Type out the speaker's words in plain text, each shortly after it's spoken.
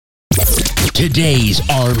Today's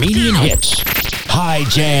Armenian hits. High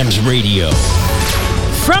Jams Radio.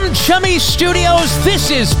 From Chummy Studios,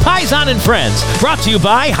 this is Paisan and Friends, brought to you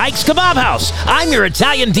by Hike's Kebab House. I'm your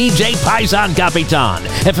Italian DJ, Paisan Capitan.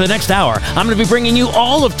 And for the next hour, I'm going to be bringing you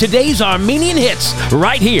all of today's Armenian hits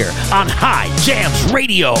right here on High Jams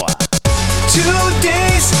Radio.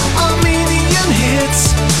 Today's Armenian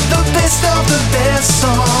hits, the best of the best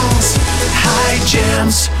songs. High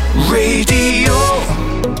Jams Radio.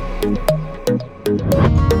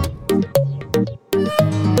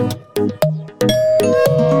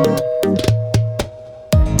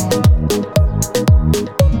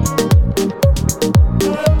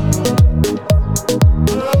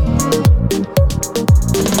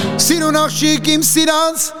 Սիրուն աղջիկ իմ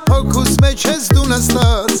սիրած, հոգուս մեջ ես դու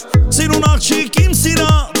նստած. Սիրուն աղջիկ իմ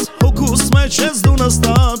սիրած, հոգուս մեջ ես դու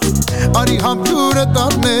նստած. Արի համբյուրը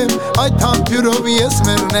դառնեմ, այդ համբյուրով ես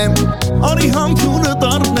մեռնեմ. Արի համբյուրը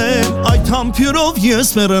դառնեմ, այդ համբյուրով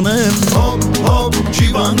ես մեռնեմ. Հոп, հոп,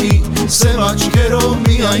 ջիվանի, սև աչքերով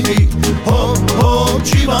միայնի. Հոп, հոп,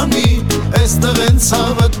 ջիվանի, էստեղ են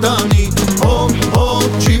ցավը տանի. Հոп,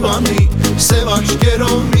 հոп, ջիվանի, սև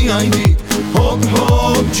աչքերով միայնի. Հոп,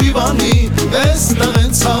 հոп, ջիվանի, էստեղ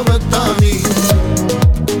են ցավը տանի.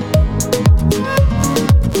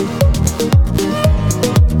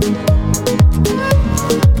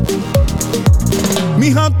 Մի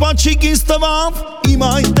հատ պաչիկ ինձ տվավ, իմ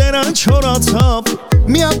այտերը չորացավ.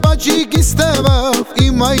 Մի հատ պաչիկ ինձ տվավ,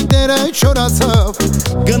 իմ այտերը չորացավ.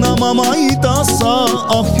 Գնա մամայի տասա,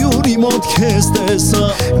 աղբյուրի մոտ քեզ տեսա.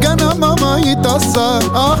 Գնա մամայի տասա,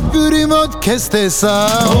 աղբյուրի մոտ քեզ տեսա.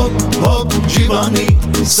 Հոպ, հոպ, ջիվանի,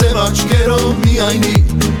 սև աչքերով միայնի.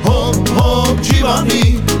 Հոպ, հոպ, ջիվանի,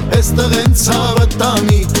 էստեղ են ցավը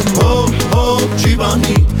տանի. Հոպ, հոպ,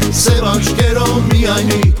 ջիվանի, սև աչքերով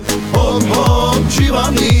միայնի. Հոպ, հոպ,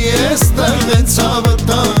 ջիվանի, էստեղ են ցավը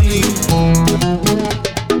տանի.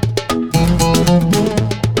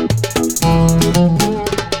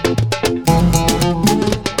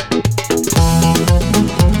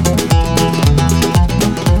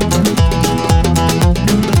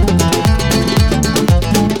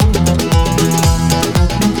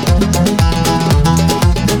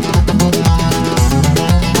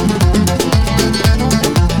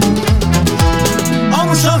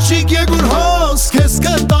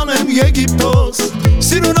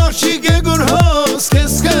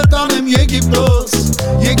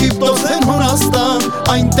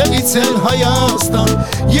 Հայաստան,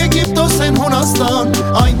 Եգիպտոս են Հունաստան,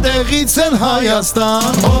 այնտեղից են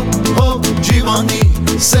Հայաստան. Հոպ, հոպ, ջիվանի,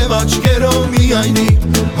 սև աչքերով միայնի.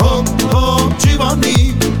 Հոպ, հոպ, ջիվանի,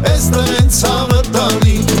 էստեղ են ցավը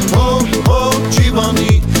տանի. Հոպ, հոպ,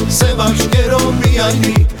 ջիվանի, սև աչքերով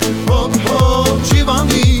միայնի. Հոպ, հոպ,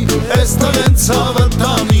 ջիվանի, էստեղ են ցավը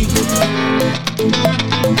տանի.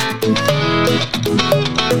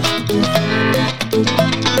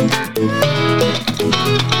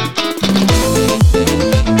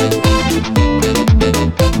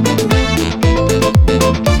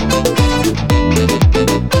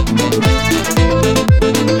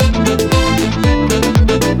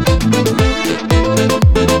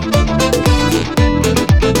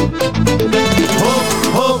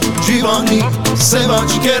 Սև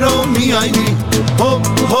աչքերով միայնի. Հոպ,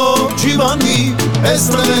 հոպ, ջիվանի,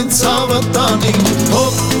 էստեղ են ցավը տանի.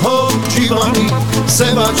 Հոպ, հոպ, ջիվանի,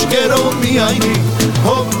 սև աչքերով միայնի.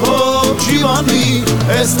 Հոպ, հոպ, ջիվանի,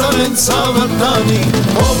 էստեղ են ցավը տանի.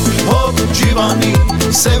 Հոպ, հոպ, ջիվանի,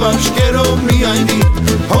 սև աչքերով միայնի.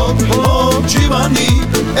 Հոպ, հոպ, ջիվանի,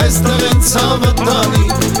 էստեղ են ցավը տանի.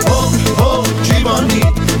 Հոպ, հոպ, ջիվանի,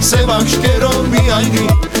 սև աչքերով միայնի.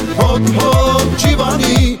 Հոպ, հոպ,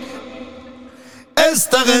 ջիվանի,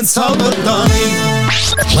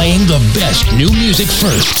 playing the best new music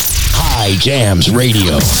first. High Jams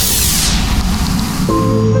Radio.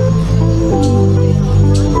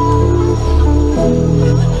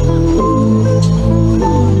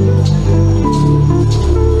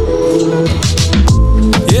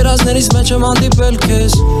 Երազներից մեջ եմ հանդիպել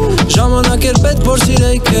քեզ, ժամանակ էր պետք որ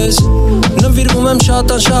սիրեի քեզ. Նվիրվում եմ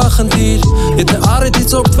շատ արժախնդիր, եթե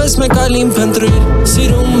առիթից օգտվես մեկ այլ իմ փնտրիր.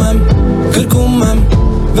 Սիրում եմ, գրկում եմ,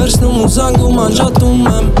 վերցնում ու զանգում անջատում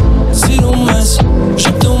եմ. Սիրում ես,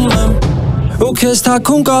 շպտում եմ, ու քեզ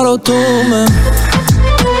թաքուն կարոտում եմ.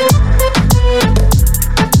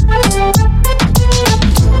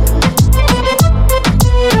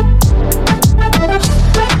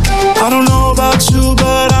 I don't know about you,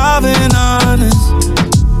 but I've been honest.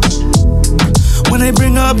 When they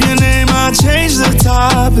bring up your name, I change the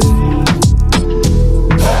topic.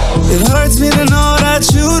 It hurts me to know that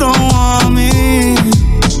you don't want me.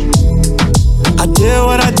 I did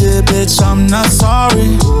what I did, bitch, I'm not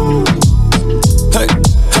sorry.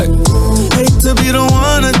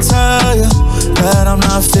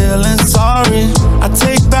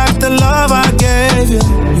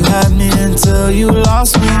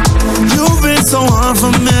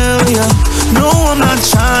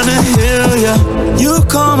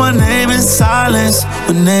 my name in silence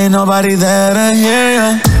when ain't nobody there to hear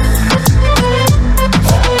ya.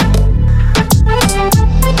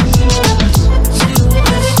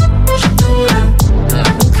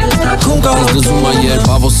 Ես դզում ա երբ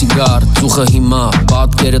ավոսիգար Ծուխը հիմա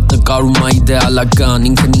Պատկերըտ նկարում ա իդեալական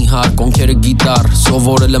Ինքն իհար, կոնքերը գիտար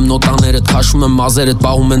Սովորել եմ նոտաներըտ Հաշում եմ մազերըտ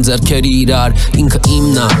Պահում են ձերքերի իրար Ինքը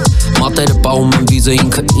իմնա Մատերը պահում են վիզը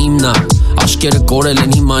Ինքը իմնա Աշկերը կորել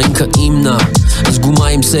են հիմա Ինքը իմնա Զգում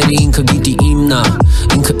ա իմ սերի Ինքը գիտի իմնա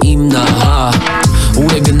Ինքը իմնա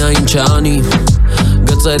Ուր է գնա ինչ է անի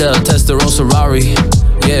Գծերը Testosterone Ferrari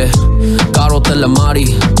Yeah Կարոտել է մարի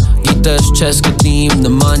Gittesh chest the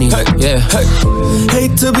money, yeah.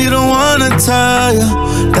 Hate to be the one to tell you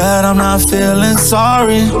that I'm not feeling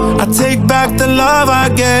sorry. I take back the love I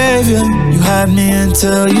gave you. You had me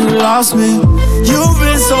until you lost me. You've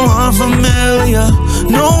been so unfamiliar.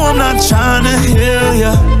 No, I'm not trying to heal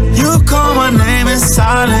ya. You call my name in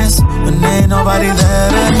silence when ain't nobody there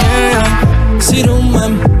to hear ya. Սիրում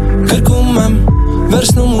եմ, գրկում եմ,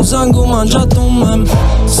 վերցնում ու զանգում անջատում եմ.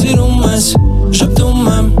 Սիրում ես, շպտում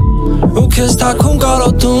եմ, ու քեզ թաքուն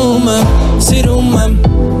կարոտում եմ. Սիրում եմ,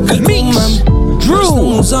 գրկում եմ,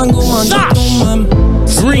 վերցնում ու զանգում անջատում եմ.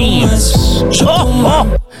 Սիրում ես, շպտում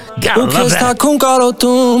եմ, ու քեզ թաքուն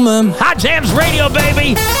կարոտում եմ. Hot Jams Radio,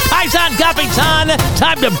 baby! Paisan Kapitan!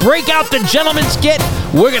 Time to break out the gentleman's kit.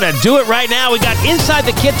 We're gonna do it right now. We got inside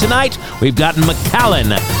the kit tonight. We've got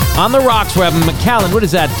Macallan. On the rocks, we're having Macallan. What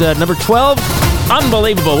is that, number 12?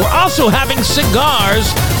 Unbelievable. We're also having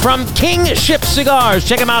cigars from Kingship Cigars.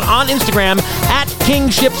 Check them out on Instagram at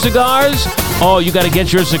Kingship Cigars. Oh, you got to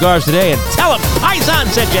get your cigars today and tell them Paisan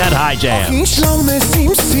sent you at High Jam.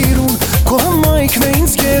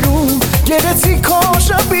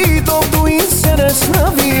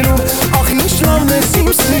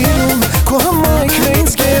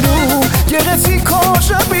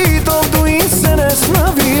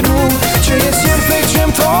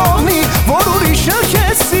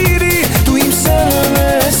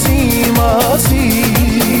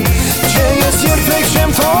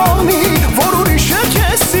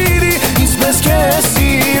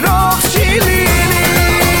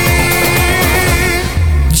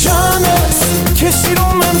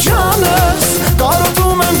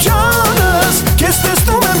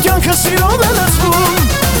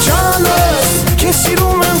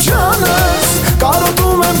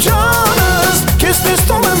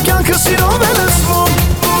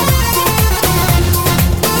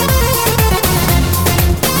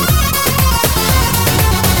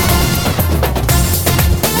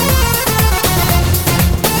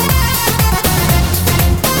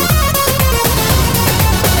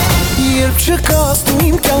 Չկաս դու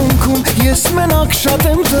իմ կյանքում, ես մենակ շատ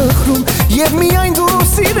եմ տխրում Եվ միայն դու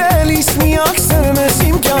սիրելիս միակ սերն ես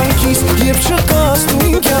իմ կյանքիս Եվ չկաս դու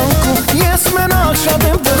իմ կյանքում, ես մենակ շատ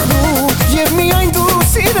եմ տխրում Եվ միայն դու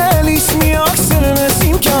սիրելիս միակ սերն ես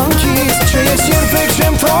իմ կյանքիս Չէ ես երբեք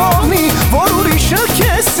չեմ թողնի, որ ուրիշը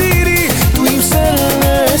քեզ սիրի Դու իմ սերն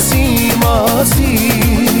ես իմ ազի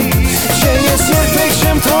Չէ ես երբեք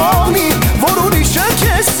չեմ թողնի, որ ուրիշը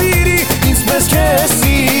քեզ սիրի Ինձպես քեզ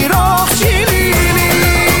սիրող չի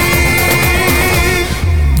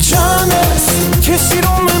Քեզ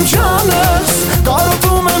սիրում եմ ջանս,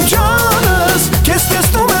 կարոտում եմ ջանս Քեզ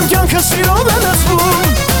տեսնում եմ կյանքը սիրով է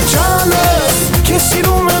լսվում Ջանս, քեզ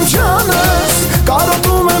սիրում եմ ջանս,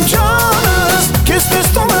 կարոտում եմ ջանս Քեզ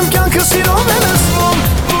տեսնում եմ կյանքը սիրով է լսվում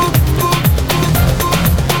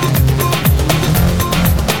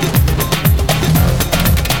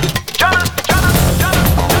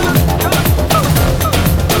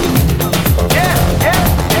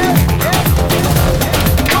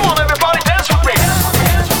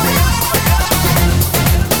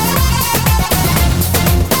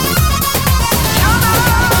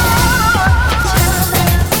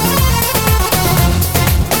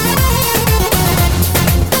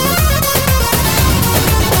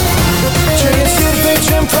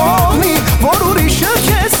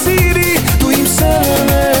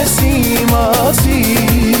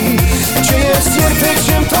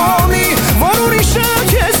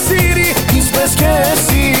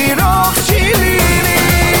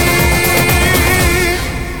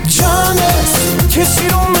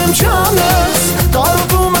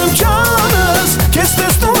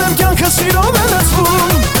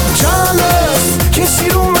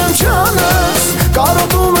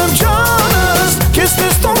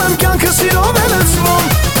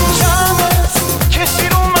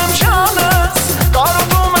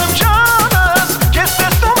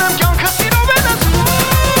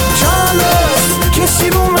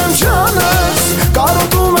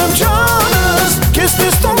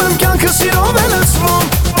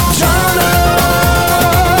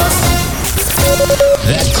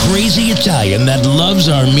Italian that loves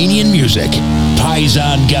Armenian music.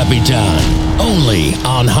 Paisan Kapitan. Only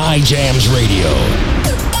on High Jams Radio.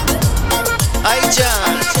 Hi,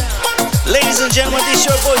 Jam. Ladies and gentlemen, this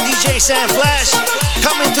is your boy DJ Sam Flash.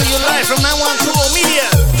 Coming to you live from 912 Media.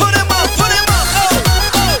 Put him up, put him up.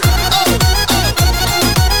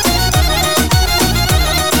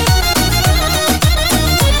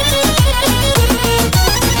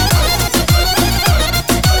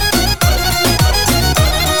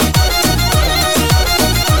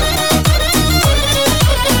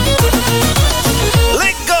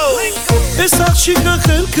 Ես աղջիկը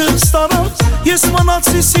խելքը ստանավ, ես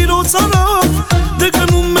մնացի սիրո ծանավ, դե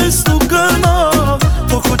գնում ես դու գնավ,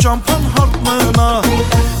 թող քո ճամփան հարթ մնա։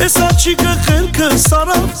 Ես աղջիկը խելքը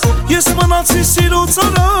ստանավ, ես մնացի սիրո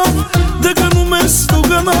ծանավ, դե գնում ես դու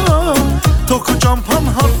գնավ, թող քո ճամփան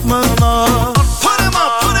հարթ մնա։ Put him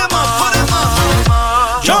up, put him up, put him up.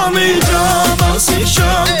 Ջանի ջան,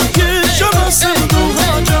 ասիշան, ես ջանասեմ դու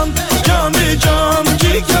հաջան, ջանի ջան,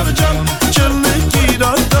 ջիգար ջան, չլնենք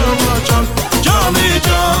իրար դավաճան, ջանի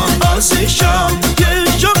ջան, ասիշան,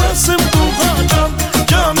 ես ջանասեմ դու հաջան,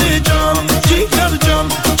 ջանի ջան, ջիգար ջան,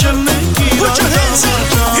 չլնենք իրար Put your hands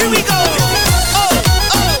up, here we go.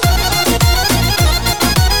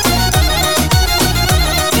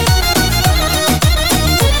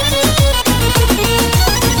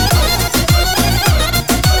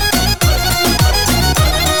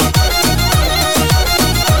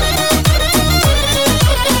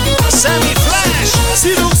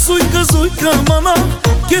 Կմանա,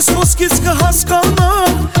 կես խոսքից կհասկանա,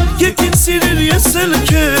 եկին սիրիր ես էլ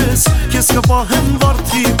կեզ, կես կպահեմ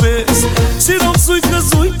վարդի պես, սիրով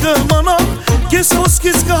զույգը մանա, կես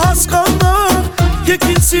խոսքից կհասկանա,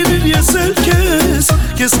 եկին սիրիր ես էլ կեզ,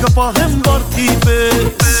 կես կպահեմ վարդի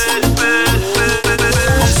պես,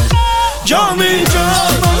 ջանի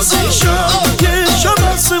ջան, ասիշան, ես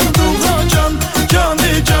շանասեմ դու հաջան,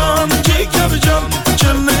 ջանի ջան, ջիգար ջան,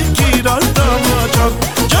 չլնենք իրար դավաճան,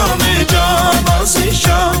 ջանի ջան,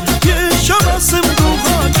 ասիշան, ես շանասեմ դու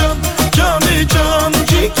հաջան, ջանի ջան,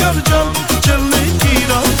 ջիգար ջան, չլնենք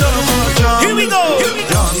իրար դավաճան, Here we go.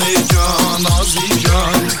 Ջանի ջան,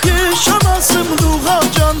 ասիշան, ես շանասեմ դու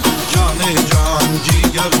հաջան, ջանի ջան,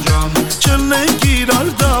 ջիգար ջան, չլնենք իրար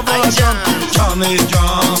դավաճան, ջանի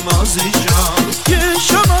ջան, ասիշան, ես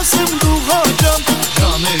շանասեմ դու հաջան,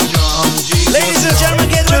 ջանի ջան, ջիգար Ladies and gentlemen,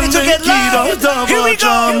 get ready to get loud. Here we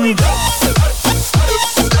go.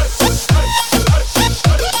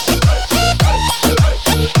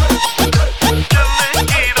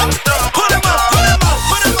 Put him up, put him up,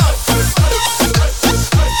 put him up.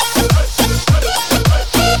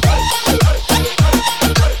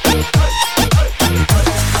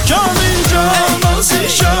 ջանի ջան,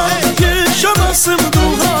 ասիշան, ես շանասեմ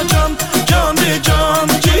դու հաջան, ջանի ջան,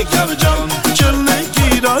 ջիգար ջան, չլնենք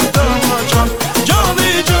իրար դավաճան,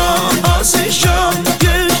 ջանի ջան, ասիշան,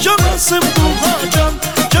 ես շանասեմ դու հաջան,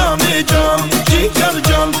 ջանի ջան, ջիգար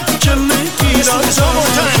ջան, չլնենք իրար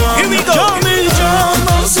դավաճան, Here we go. ջանի ջան,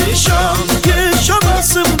 ասիշան, ես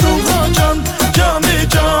շանասեմ դու հաջան, ջանի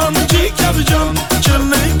ջան, ջիգար ջան,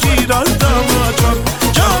 չլնենք իրար դավաճան,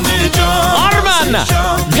 ջանի ջան, Arman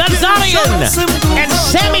Ghazalian and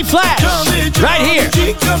Sammy Flash right here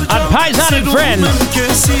on Paisan and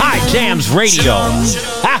Friends High Jams Radio.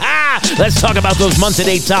 Let's talk about those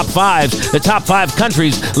month-to-date top fives. The top 5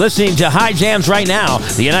 countries listening to High Jams right now: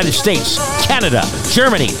 the United States, Canada,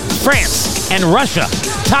 Germany, France, and Russia.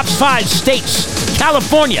 Top 5 states: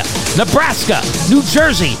 California, Nebraska, New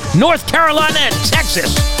Jersey, North Carolina, and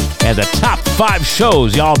Texas. And the top 5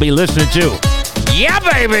 shows y'all be listening to. Yeah,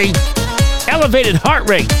 baby! Elevated Heart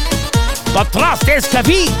Rate, Patras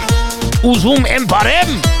Estavi, Uzum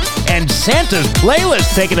Emparem, and Santa's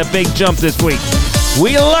Playlist taking a big jump this week.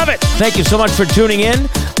 We love it. Thank you so much for tuning in.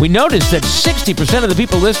 We noticed that 60% of the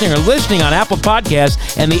people listening are listening on Apple Podcasts,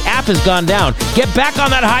 and the app has gone down. Get back on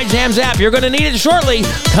that High Jams app. You're going to need it shortly.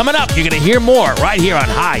 Coming up, you're going to hear more right here on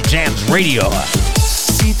High Jams Radio.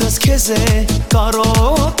 Սիտս քեզ է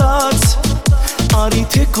կարոտած Արի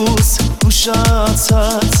թեկուս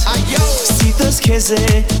ուշացած Սիտս քեզ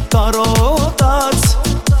է կարոտած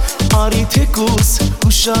Արի թեկուս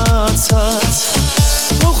ուշացած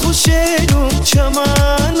Թող ուշերում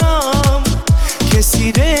չմանամ Քեզ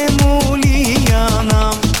սիրեմ ու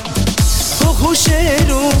լիանամ Թող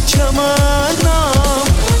ուշերում չմանամ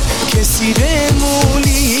Քեզ սիրեմ ու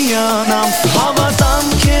լիանամ Հավատամ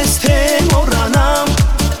քեզ թե մոռանամ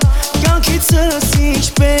Կյանքիցս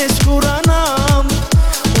ինչպես կուրանամ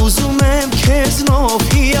Ուզում եմ քեզնով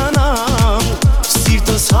հիանամ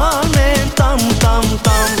Սիրտս հանեմ տամ տամ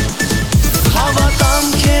տամ Հավատամ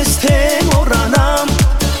քեզ թե մոռանամ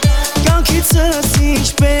Կյանքիցս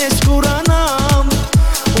ինչպես կուրանամ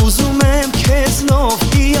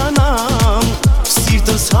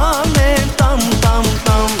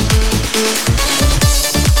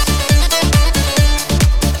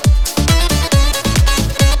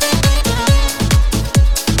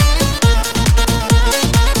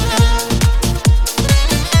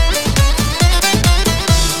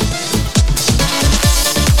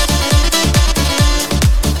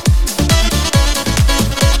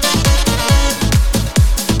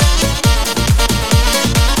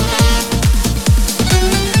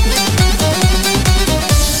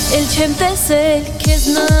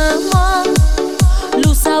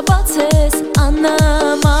Լուսաբաց ես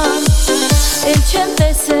աննման Էլ չեմ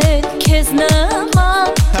տեսել քեզ նման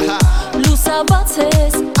Լուսաբաց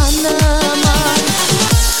ես աննման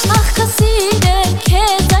Ախ կսիրեմ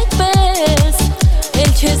քեզ այդպես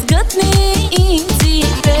Էլ չես գտնի ինձի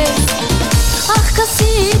պես Ախ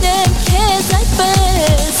կսիրեմ քեզ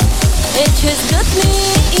այդպես Էլ չես գտնի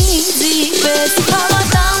ինձի պես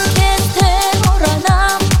Հավատամ քեզ թե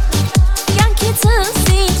մոռանամ Կյանքիցս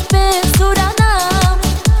ինչպես ուրանամ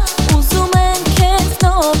Ուզում եմ քեզ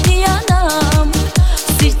նոր հիանամ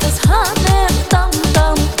Սիրտս հանեմ տամ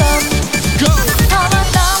տամ տամ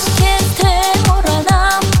Հավատամ քեզ թե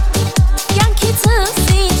մոռանամ Կյանքիցս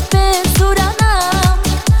ինչպես ուրանամ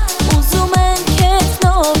Ուզում եմ քեզ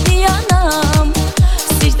նոր հիանամ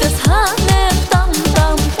Սիրտս հանեմ տամ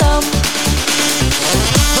տամ տամ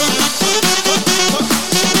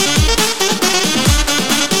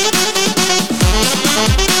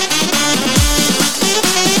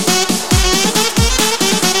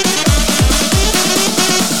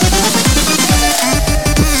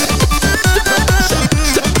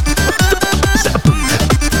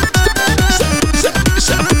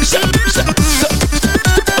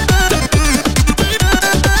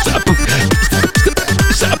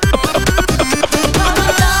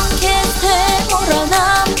Հավատամ քեզ թե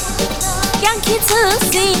մոռանամ Կյանքիցս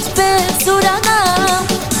ինչպես ուրանամ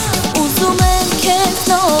Ուզում եմ քեզ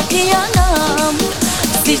նոր հիանամ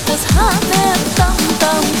Սիրտս հանեմ տամ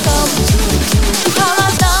տամ տամ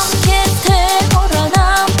Հավատամ քեզ թե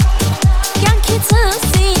մոռանամ Կյանքիցս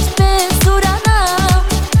ինչպես ուրանամ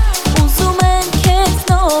Ուզում եմ քեզ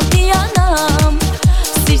նոր հիանամ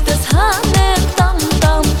Սիրտս հանեմ տամ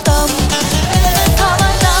տամ տամ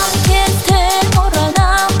Հավատամ քեզ թե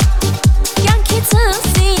մոռանամ Կյանքիցս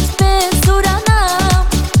ինչպես ուրանամ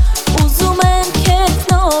Ուզում եմ քեզ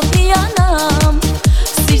նոր հիանամ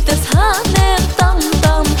Սիրտս հանեմ տամ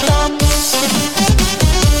տամ տամ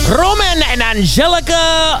Roman and Angelica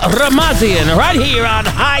Ramazian right here on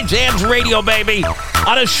High Jams Radio, baby,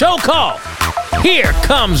 on a show called Here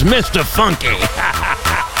Comes Mr. Funky.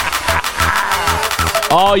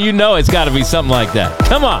 Oh, you know it's got to be something like that.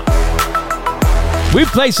 Come on. We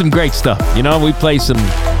play some great stuff. You know, we play some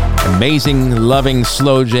amazing, loving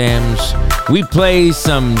slow jams. We play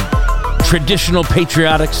some traditional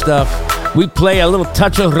patriotic stuff. We play a little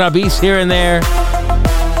touch of Rabis here and there.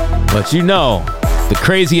 But you know, the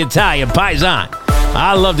crazy Italian paisan,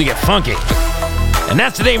 I love to get funky. And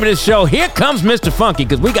that's the name of this show. Here comes Mr. Funky,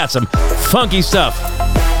 because we got some funky stuff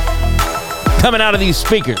coming out of these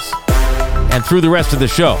speakers and through the rest of the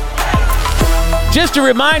show. Just a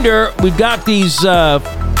reminder, we've got these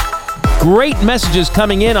great messages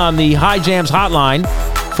coming in on the High Jams hotline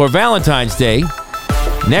for Valentine's Day.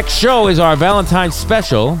 Next show is our Valentine's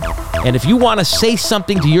special. And if you want to say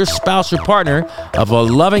something to your spouse or partner of a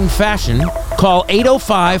loving fashion, call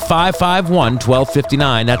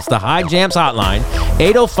 805-551-1259. That's the High Jams hotline,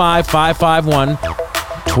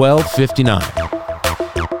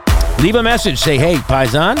 805-551-1259. Leave a message. Say, hey,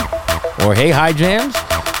 Paisan, or hey, High Jams.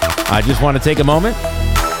 I just want to take a moment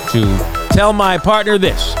to tell my partner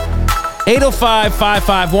this.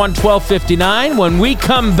 805-551-1259. When we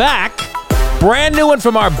come back, brand new one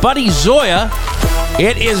from our buddy Zoya.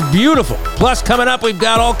 It is beautiful. Plus, coming up, we've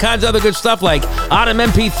got all kinds of other good stuff like Autumn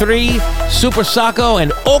MP3, Super Sacco,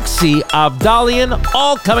 and Oxy Abdalian,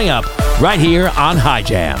 all coming up right here on High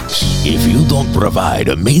Jams. If you don't provide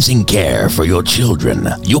amazing care for your children,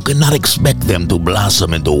 you cannot expect them to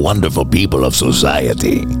blossom into wonderful people of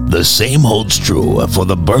society. The same holds true for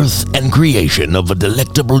the birth and creation of a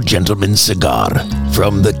delectable gentleman's cigar.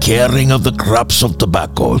 From the caring of the crops of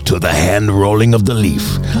tobacco to the hand rolling of the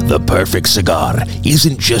leaf, the perfect cigar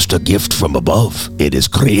isn't just a gift from above. It is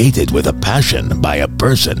created with a passion by a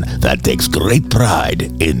person that takes great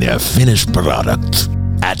pride in their finished product.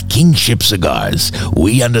 At Kingship Cigars,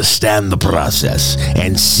 we understand the process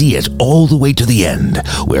and see it all the way to the end,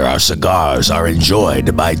 where our cigars are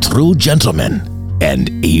enjoyed by true gentlemen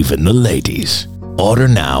and even the ladies. Order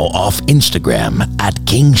now off Instagram at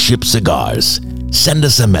Kingship Cigars. Send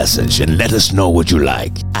us a message and let us know what you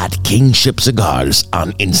like at Kingship Cigars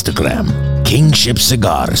on Instagram. Kingship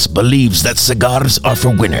Cigars believes that cigars are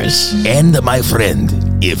for winners. And my friend,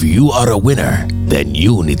 if you are a winner, then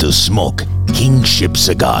you need to smoke Kingship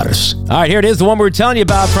Cigars. All right, here it is, the one we were telling you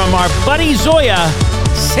about from our buddy Zoya.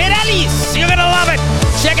 Cerealis, you're going to love it.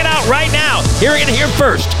 Check it out right now. You're going to hear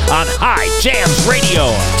first on High Jams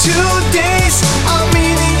Radio. 2 days of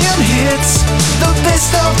million hits, the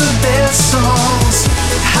best of the best songs.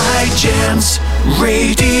 High Jams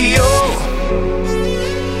Radio.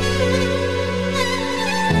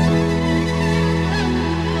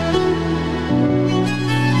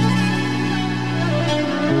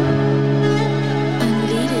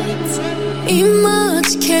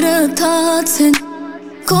 կերտած են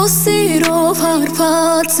Քո սիրով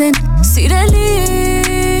հարբած են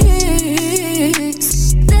Սիրելիս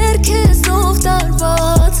Դեր քեզով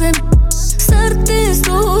դարված եմ Սրտիս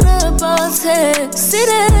դուրը բաց է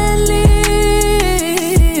Սիրելիս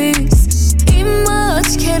Իմ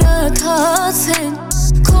աչքերը թաց են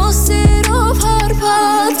Քո սիրով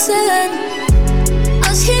հարբած են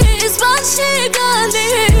Աչքիս բան չի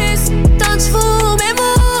գալիս Տանջվում եմ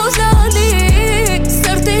ու լալիս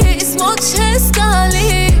Սրտիս մոտ չես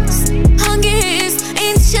գալիս Հանգիստ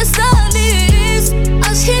ինձ չես տալիս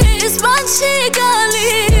Աչքիս բան չի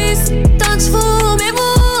գալիս Տանջվում եմ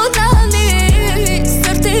ու լալիս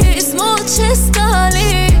Սրտիս մոտ չես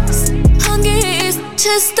գալիս Հանգիստ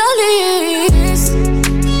չես տալիս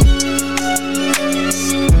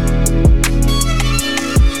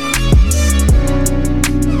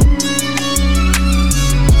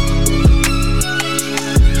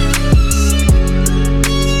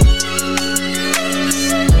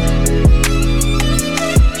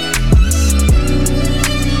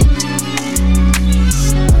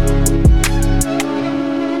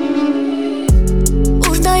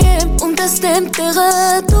Տեսնեմ տեղը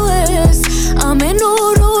դու ես Ամեն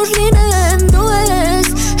օր լինեմ դու ես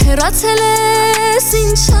Հեռացել ես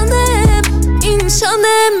ինչ անեմ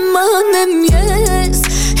մանեմ ես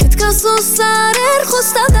Հետ կասու սարեր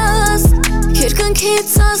խոստանաս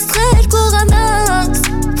Երկնքից աստղեր կողանաս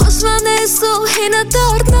Փոշմանես ու հինը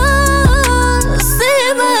դարնաս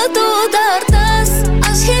Սիմը դու դարնաս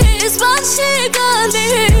Աչքիս բան չի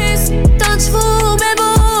գալիս Տանջվում եմ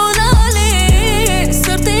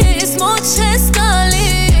Մոտ չես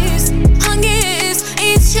գալիս Հանգիստ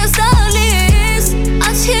ինձ չես տալիս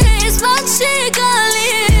Աչքիս բան չի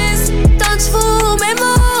գալիս Տանջվում եմ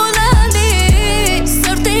ու լալիս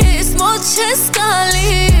Սրտիս մոտ չես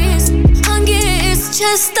գալիս Հանգիստ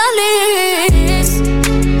չես տալիս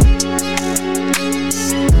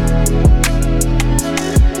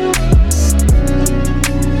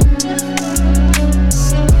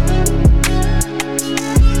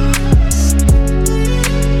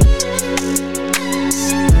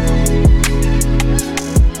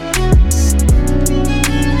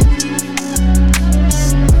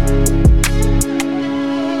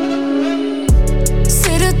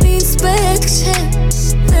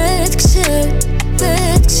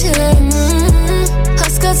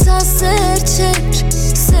Հասկացա սեր չէր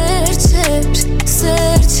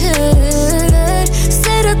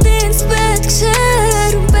Սերդ ինձ պետք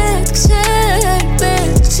չէր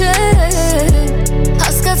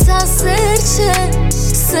Հասկացա սեր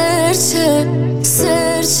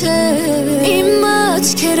չէր Իմ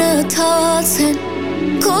աչքերը թաց են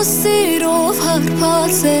Քո սիրով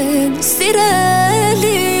հարբած են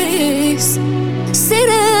Սիրելիս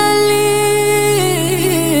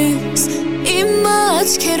Իմ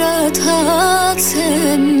աչքերը թաց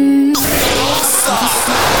են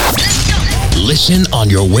Listen on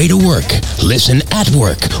your way to work, listen at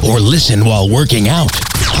work, or listen while working out.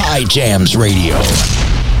 High Jams Radio.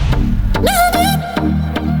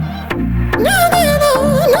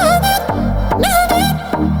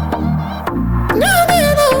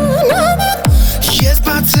 Ես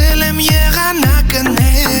բացել եմ եղանակը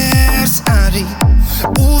ներս արի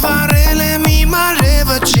Ու վարել եմ իմ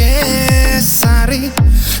արևը չես արի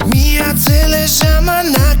Միացել է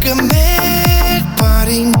ժամանակը մեր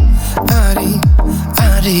բարին Արի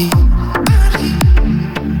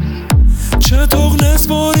Չթողնես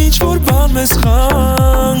որ ինչ-որ բան մեզ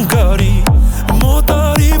խանգարի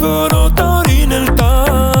Մոտարի որ օտարին էլ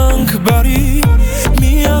տանք բարի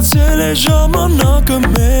Միացել է ժամանակը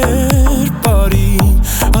մեր բարին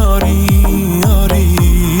Արի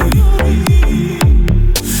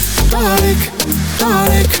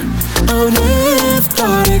Տարեք, անև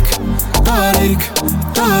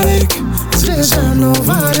տարեք Ձեզանով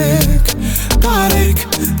արեք Տարեք,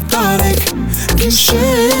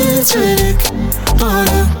 գիշեցեք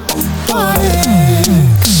Բարեք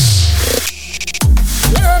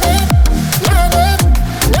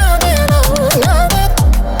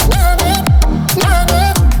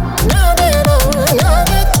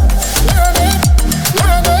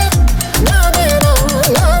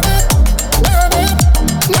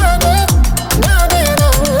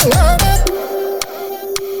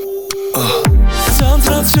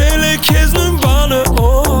Ցանցրացել է քեզ նույն բանը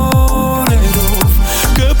օրերով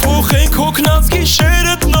Կփոխենք հոգնած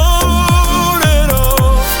գիշերդ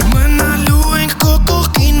նորերով Մնալու ենք քո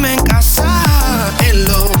կողքին մենք ասա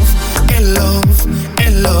Էլով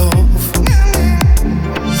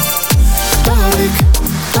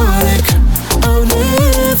Տարեք,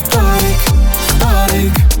 անև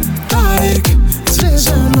տարեք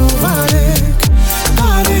Ձեզանով արեք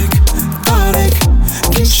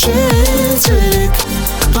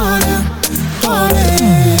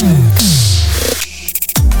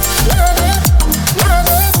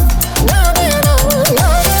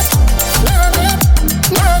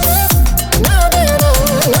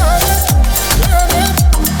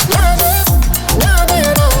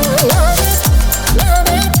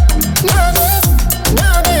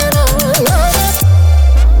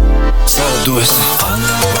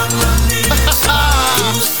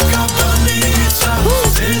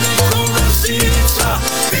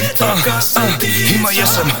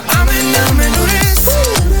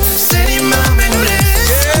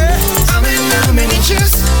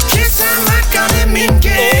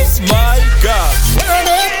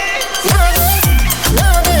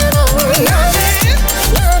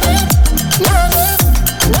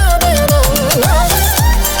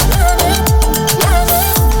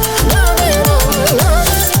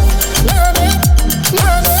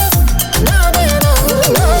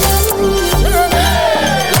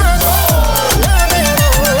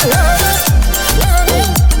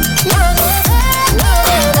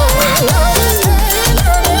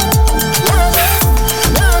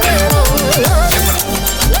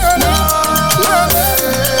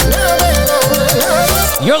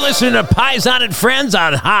listening to Paisan and Friends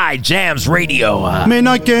on High Jams Radio.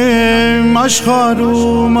 Մենակ եմ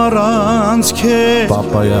աշխարհում առանց քեզ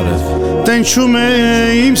Պապա յարև Տենչում է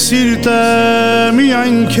իմ սիրտը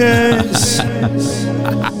միայն քեզ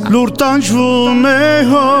Լուր տանջվում է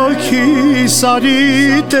հոգիս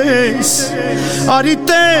արիտես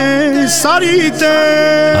Արիտես,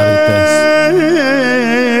 արիտես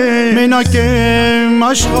Մենակ եմ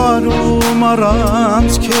աշխարհում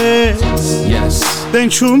առանց քեզ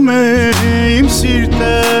Տենչում է իմ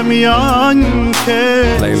սիրտը միայն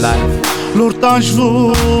քեզ Լուր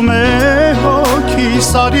տանջվում է հոգիս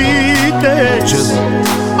արիտես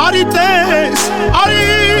Արիտես,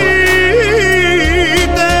 արիտես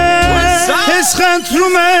Ես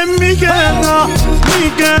խնդրում եմ մի գնա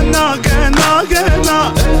Գնա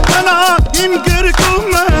Իմ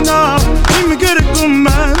գրկում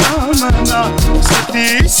մնա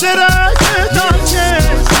Սրտի սերը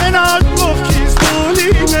կտանքես Մենակ կողքից դու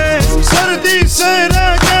լինես Սրտի սերը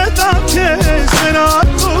կտանքես Մենակ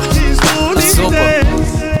կողքից դու լինես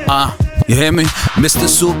You hear me? Mr.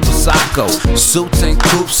 Super Psycho Suits and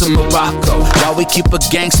coops in Morocco While we keep a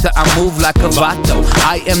gangster, I move like a vato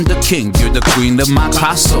I am the king, you're the queen of my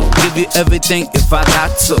castle Give you everything if I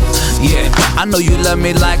got to Yeah, I know you love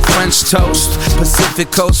me like French toast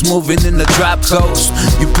Pacific coast, moving in the drop coast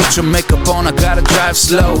You put your makeup on, I gotta drive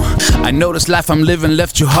slow I know this life I'm living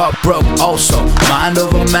left you heartbroken Also, mind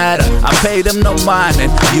over matter I paid them no mind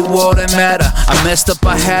and you all that matter I messed up,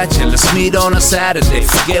 I had you, let's meet on a Saturday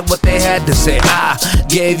Forget what they had to say I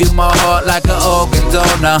gave you my heart like an organ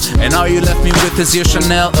donor And all you left me with is your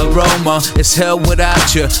Chanel aroma It's hell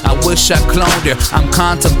without you, I wish I cloned you I'm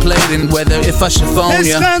contemplating whether if I should phone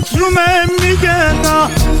you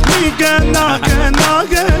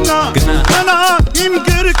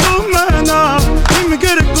Իմ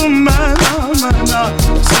գրկում մնա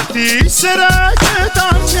Սրտի սերը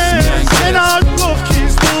կտանքես Մենակ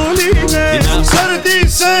կողքից դու լինես Սրտի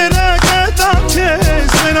սերը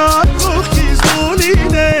կտանքես Մենակ կողքից դու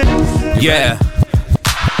լինես Yeah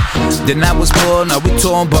Then I was born, now we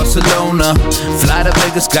touring Barcelona Fly to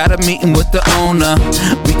Vegas, got a meeting with the owner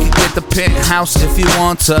We could get the penthouse if you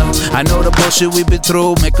want to I know the bullshit we've been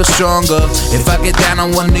through, make us stronger If I get down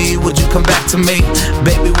on one knee, would you come back to me?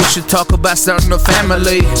 Baby, we should talk about starting a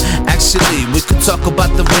family Actually, we could talk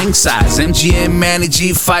about the ring size MGM, Manny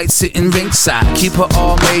G fight sitting ringside Keep her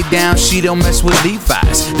all made down, she don't mess with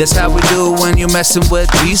Levi's That's how we do when you're messing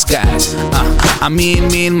with these guys I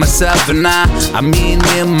mean me and myself and I mean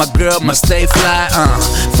me and my girl must stay fly,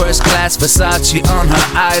 First class Versace on her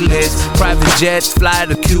eyelids Private jets fly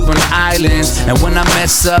to Cuban islands And when I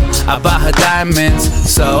mess up, I buy her diamonds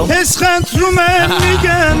So Ես խնդրում եմ մի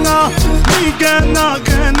գնա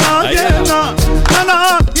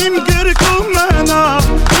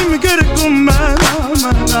Իմ գրկում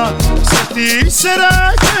մնա Սրտի սերը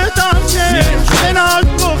կտանքես Մենակ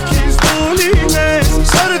կողքից դու լինես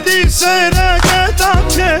Սրտի սերը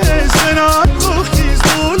կտանքես Մենակ կողքից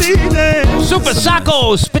դու լինես Super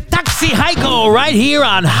Psycho, Spitaxi Heiko, right here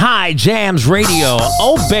on High Jams Radio.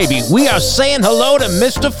 Oh, baby, we are saying hello to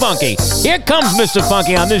Mr. Funky. Here comes Mr.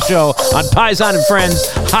 Funky on this show on Paisan and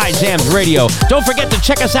Friends, High Jams Radio. Don't forget to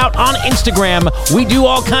check us out on Instagram. We do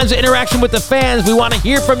all kinds of interaction with the fans. We want to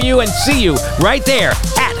hear from you and see you right there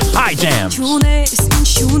at High Jams.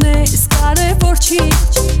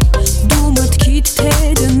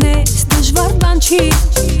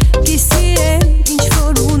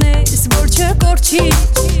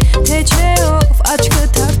 Թե չէ ով աչքը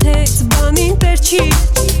թարթեց բանին պերչի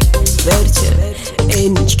Վերջը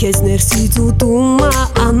Են ինչ կեզ ներսից ուտում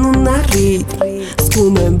անուն առիտ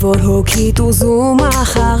Զգում եմ որ հոգիտ ուզում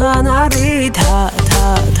խաղան առիտ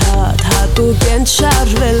Հատ ու կենտ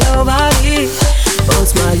շարժվելով առիտ Ոնց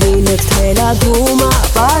մալին եք թելադում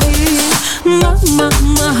ապարի Մամա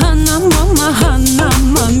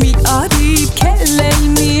մի առիտ Կելել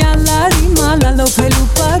մի ալարի մալալով հելու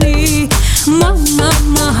պարի Mama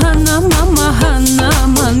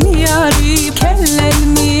mi ari Kelle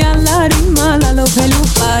mi alari malalo pelu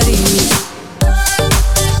pari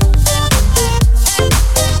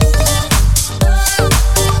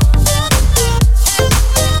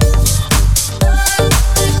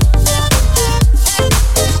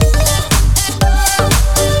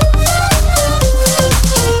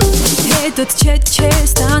Հետըտ չէ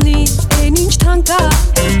ստանի Են ինչ թանկա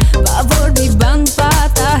Բավոր մի բան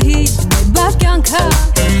պատահի Բակյանքա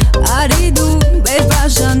Արի դու մեր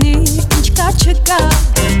բաժանի Ինչ կա չկա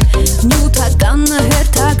Նյութական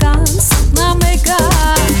հերթական Սնա մեկա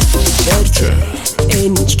Վերջը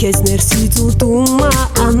Են ինչ կեզ ներսից ուտում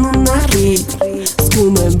անուն առիտ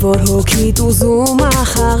Զգում եմ որ հոգիտ ուզում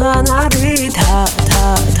խաղան առիտ Հա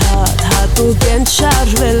ու կենտ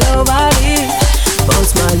շարժվելով արի Ոնց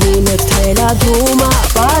մալին էր թելադրում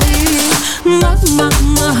ապարի Mama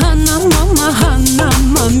hanna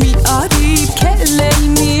mi ari Kellel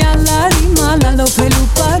mi allari malalo pelu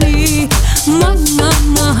pari Mama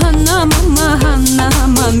hanna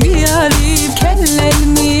mi ari Kellel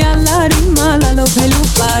mi allari malalo pelu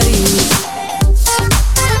pari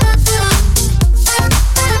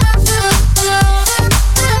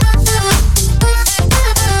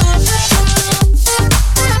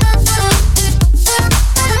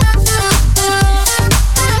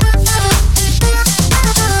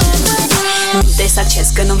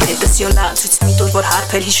Չես գնում հետս յոլա Ցույց մի տուր, որ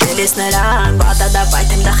հարբեր հիշել ես նրան Բադա դա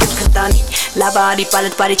բայտ եմ դա խիտ կտանին Լավա արի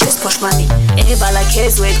պալդ բարի չես փոշմանի Էվալա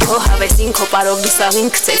քեզ ու էդ քո հավեսին Քո պարով լուսաղին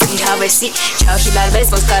կծեց իր հավեսի Չարժի լարվես,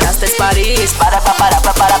 ոնց կարաստես բարիս Պարապա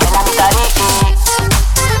պելամի տարի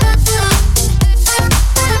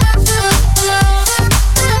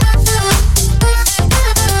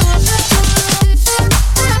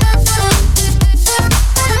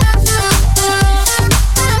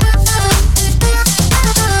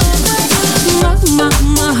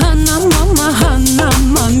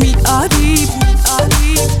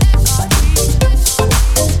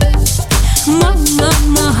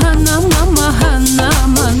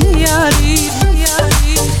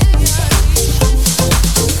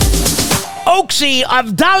Oaksy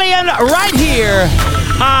of Dalian right here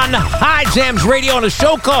on High Jams Radio on a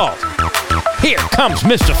show called Here Comes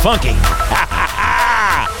Mr. Funky.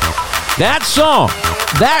 That song,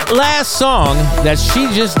 that last song that she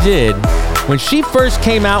just did, when she first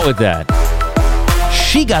came out with that,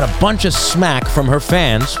 she got a bunch of smack from her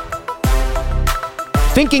fans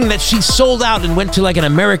thinking that she sold out and went to like an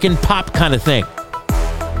American pop kind of thing.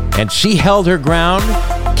 And she held her ground,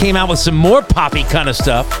 came out with some more poppy kind of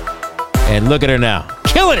stuff, and look at her now.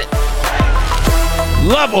 Killing it.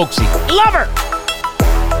 Love Oaksy. Love her.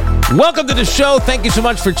 Welcome to the show. Thank you so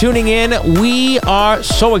much for tuning in. We are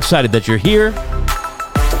so excited that you're here.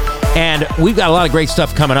 And we've got a lot of great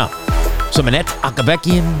stuff coming up. Some Annette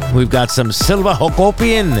Akabekian. We've got some Silva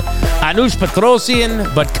Hokopian, Anush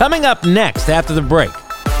Petrosian. But coming up next after the break,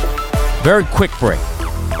 very quick break,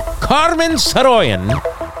 Carmen Saroyan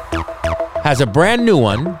has a brand new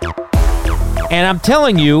one. And I'm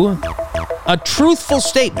telling you, a truthful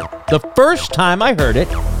statement. The first time I heard it,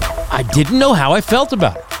 I didn't know how I felt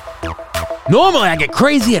about it. Normally I get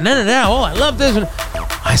crazy and oh, I love this. And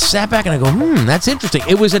I sat back and I go, that's interesting.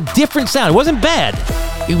 It was a different sound. It wasn't bad.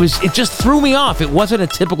 It just threw me off. It wasn't a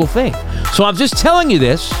typical thing. So I'm just telling you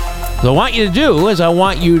this. What I want you to do is I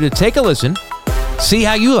want you to take a listen, see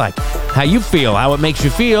how you like it, how you feel, how it makes you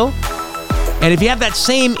feel. And if you have that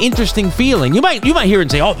same interesting feeling, you might hear it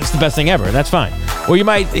and say, oh, this is the best thing ever. And that's fine. Or you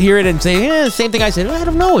might hear it and say, same thing I said. I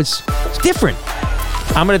don't know. It's different.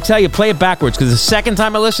 I'm going to tell you, play it backwards, because the second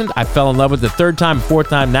time I listened, I fell in love with it. The third time, fourth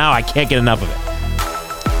time, now I can't get enough of it.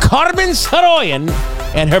 Carmen Saroyan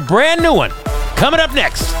and her brand new one coming up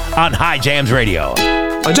next on High Jams Radio.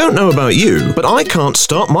 I don't know about you, but I can't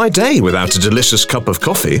start my day without a delicious cup of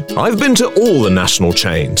coffee. I've been to all the national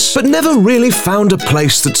chains, but never really found a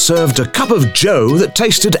place that served a cup of joe that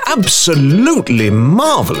tasted absolutely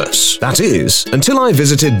marvelous. That is, until I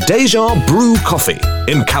visited Deja Brew Coffee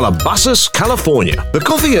in Calabasas, California. The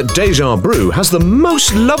coffee at Deja Brew has the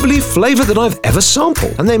most lovely flavor that I've ever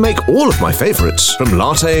sampled, and they make all of my favorites, from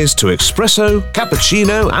lattes to espresso,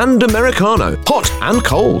 cappuccino, and Americano, hot and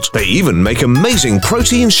cold. They even make amazing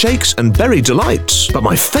protein shakes and berry delights. But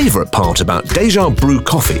my favorite part about Deja Brew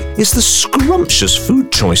Coffee is the scrumptious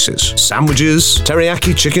food choices. Sandwiches,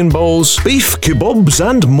 teriyaki chicken bowls, beef kebabs,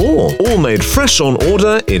 and more. All made fresh on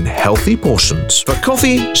order in healthy portions. For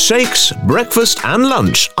coffee, shakes, breakfast, and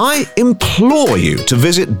lunch, I implore you to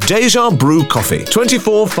visit Deja Brew Coffee,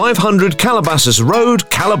 24500 Calabasas Road,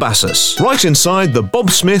 Calabasas, right inside the Bob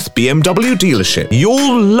Smith BMW dealership.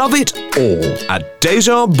 You'll love it all at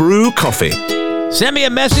Deja Brew Coffee. Send me a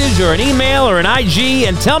message or an email or an IG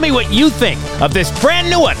and tell me what you think of this brand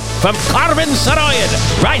new one from Carmen Saroyan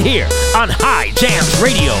right here on High Jams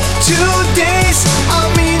Radio. 2 days,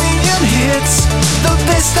 a million hits, the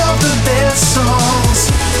best of the best songs.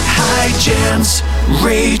 High Jams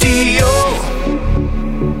Radio.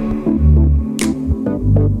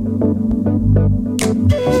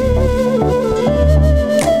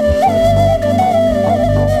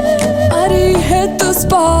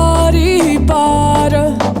 Բարի բարը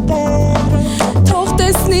թող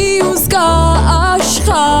տեսնի ու զգա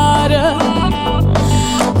աշխարը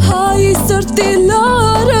հայ սրտի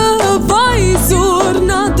լարը վայ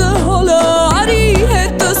զուրնա դհոլը արի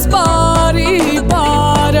հետս բարի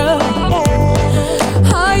բարը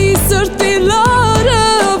հայ սրտի լարը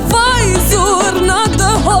վայ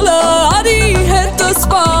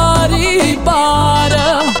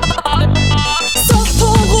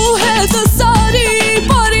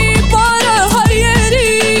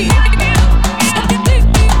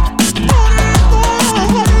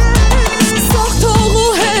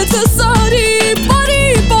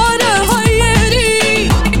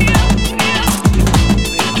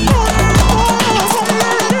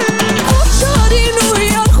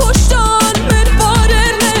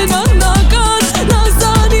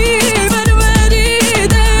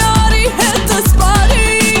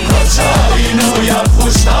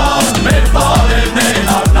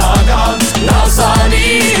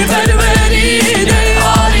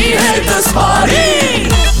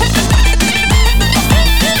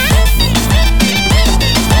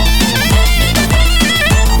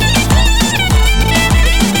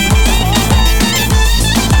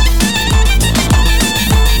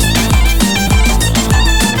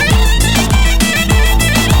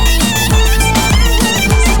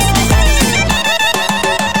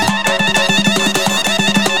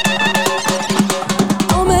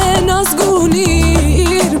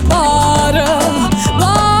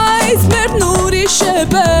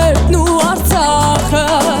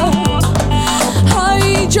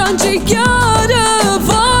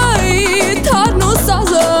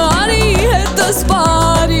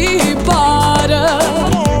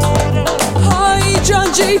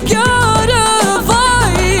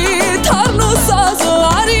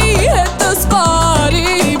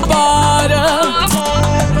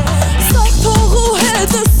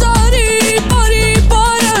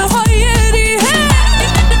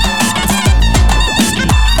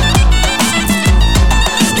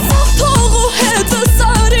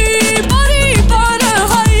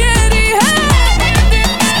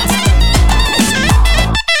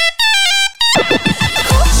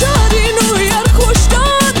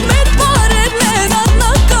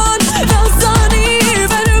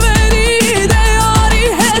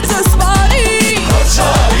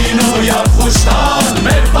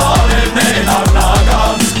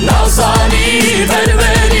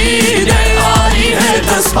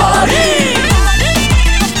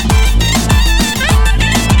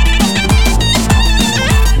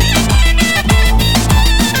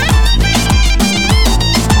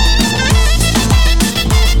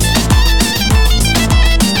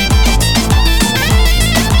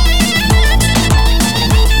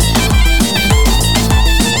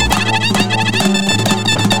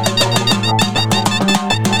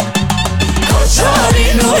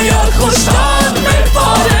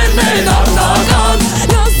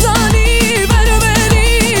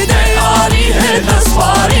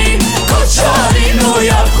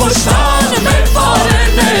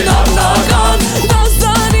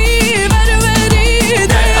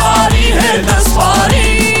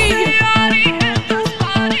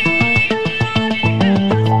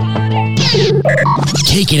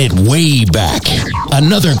Taking it way back.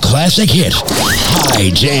 Another classic hit.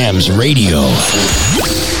 High Jams Radio.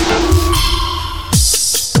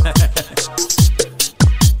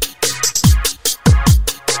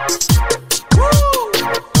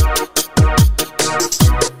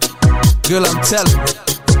 Girl, I'm telling you,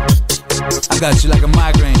 I got you like a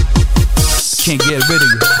migraine. I can't get rid of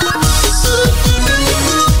you.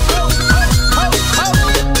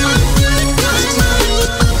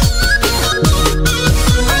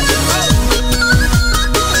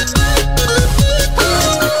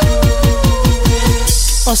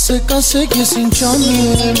 Ասեք ես ինչ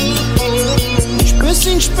անեմ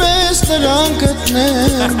Ինչպես նրան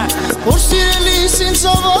գտնեմ Որ սիրելիս ինձ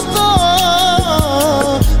ավատա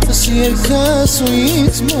Ես երկս ու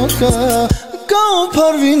ինձ մոկա Կաում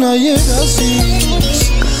պարվի նա երազիս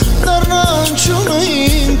Դարնան չունը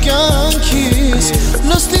իմ կյանքիս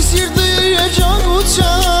Լստի սիրտը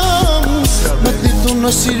երջանկությամբ Մտնի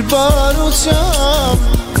տունը սիր բարությամբ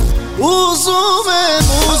Ուզում եմ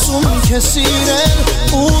քեզ սիրել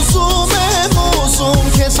Ուզում եմ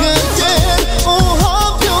քեզ գրկել Ու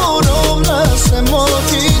հապյուրով լսեմ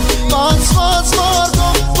մոտիդ Բացված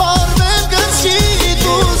մարդով պարվեմ գցքիդ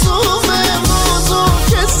Ուզում եմ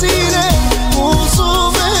քեզ սիրել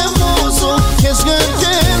Ուզում եմ քեզ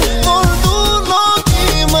գրկել Որ դու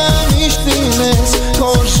նոկիմը միշտ լինես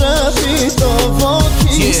Քոր շպիտով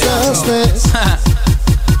ոգիս ասնես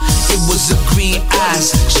It was her green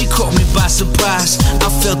eyes, she caught me by surprise. I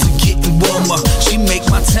felt her getting warmer, she make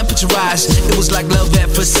my temperature rise. It was like love at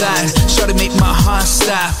first sight, shorty make my heart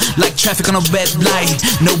stop. Like traffic on a red light,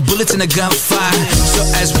 no bullets in a gunfire. So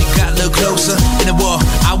as we got a little closer, in the war,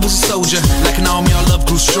 I was a soldier. Like an army, our love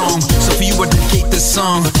grew strong. So for you I dedicate this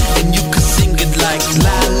song, and you could sing it like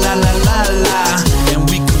la la la la la. And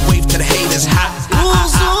we could wave to the haters, ha ha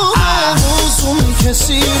ha ha. Uzum քեզ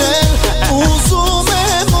սիրել,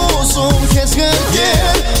 uzum քեզ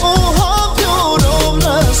գրկել Ու հապյուրով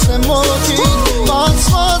լսեմ մոտիդ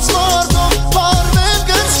Բացված մարդով պարվեմ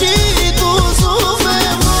գցքիդ Ուզում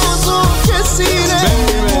եմ քեզ սիրել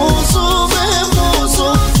Ուզում եմ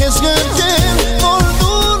քեզ գրկել Որ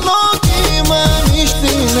դու նոկիմը միշտ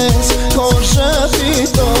լինես Քոր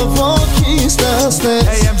շպիտով ոգիս դասնես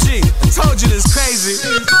AMG, I told you this crazy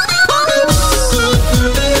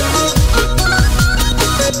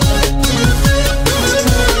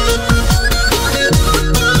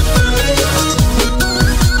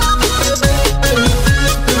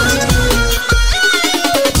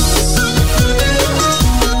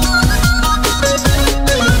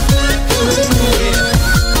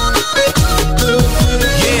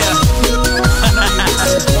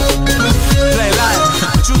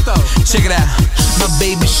Check it out, my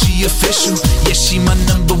baby, she official. Yeah, she my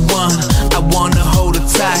number one. I wanna hold her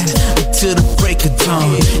tight until the break of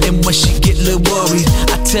dawn. And when she get a little worried,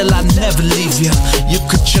 I tell her I never leave you. You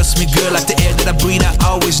could trust me, girl, like the air that I breathe. I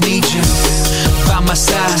always need you by my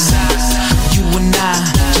side. You and I,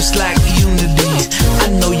 just like unity.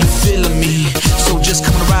 I know you feeling me, so just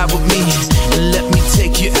come and ride with me and let me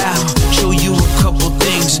take you out. Show you a couple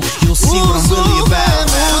things, you'll see what I'm really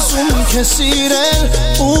about. Ուզում քեզ սիրել,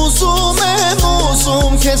 ուզում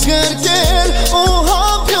եմ քեզ գրկել Ու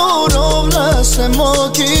հապյուրով լսեմ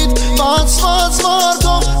մոտիդ Բացված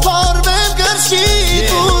մարդով պարվեմ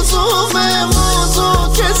գցքիդ Ուզում եմ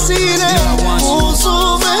քեզ սիրել,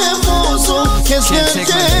 ուզում եմ քեզ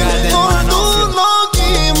գրկել Որ դու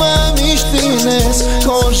նոկիմը միշտ լինես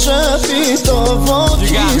Քոր շպիտով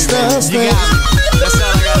ոգիս դասնես That's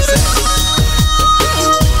all I gotta say.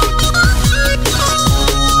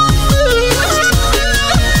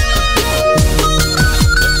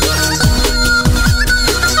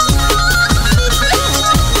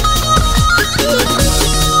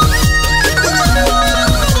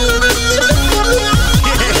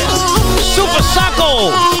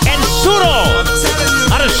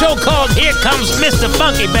 Show called Here Comes Mr.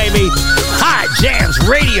 Funky, baby. High Jams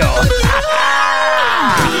Radio.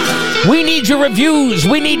 We need your reviews.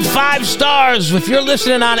 We need 5 stars. If you're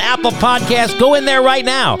listening on Apple Podcasts, go in there right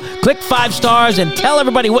now. Click 5 stars and tell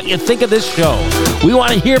everybody what you think of this show. We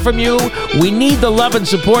want to hear from you. We need the love and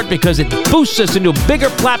support because it boosts us into a bigger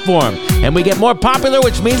platform. And we get more popular,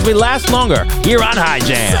 which means we last longer here on High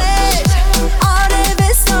Jams.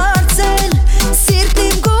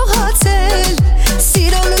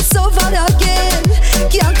 Սովորակել,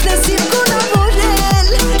 կյանքն է սիրկունավորել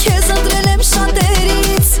Քեզ ընտրել եմ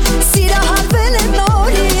շատերից, սիրահարվել եմ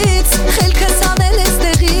նորից Խելքս անել ես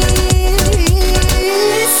տեղից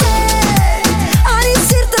Արի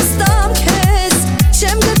սիրտս տամ քեզ,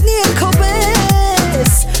 չեմ գտնի էլ քո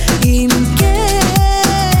պես Իմ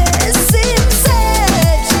կես, իմ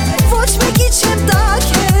ծեր, ոչ մեկի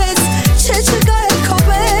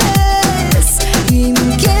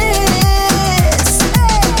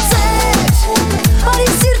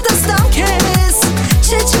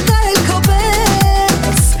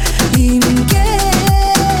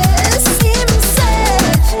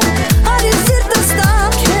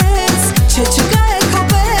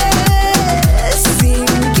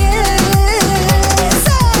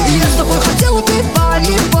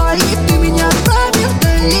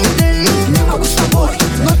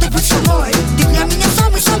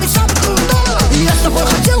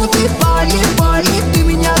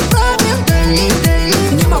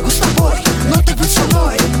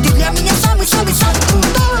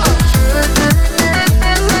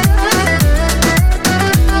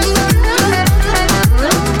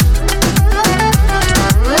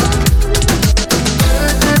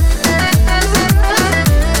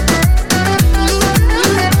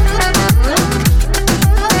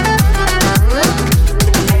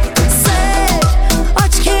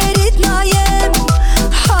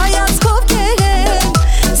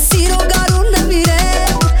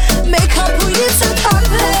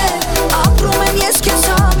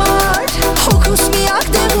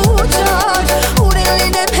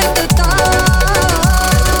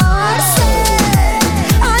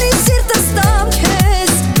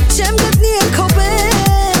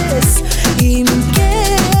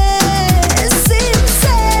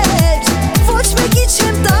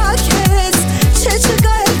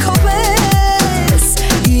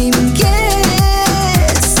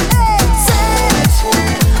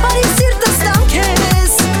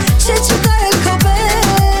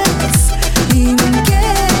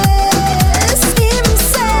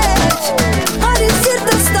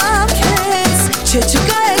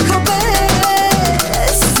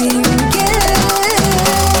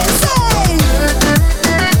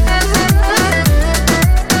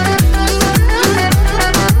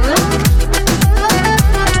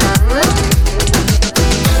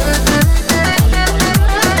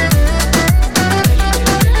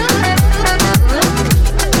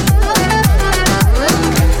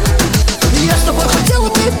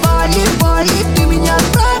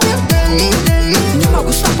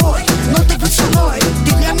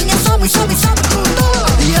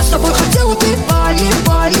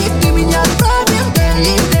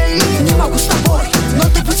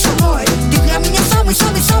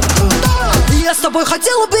тобой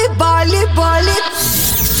хотела бы Бали, Бали.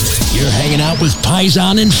 You're hanging out with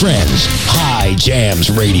Paisan and Friends. High Jams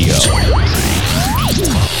Radio.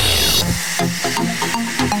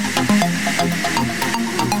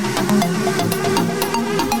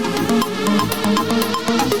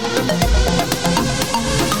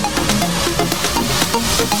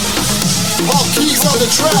 All keys on the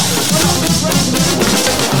track.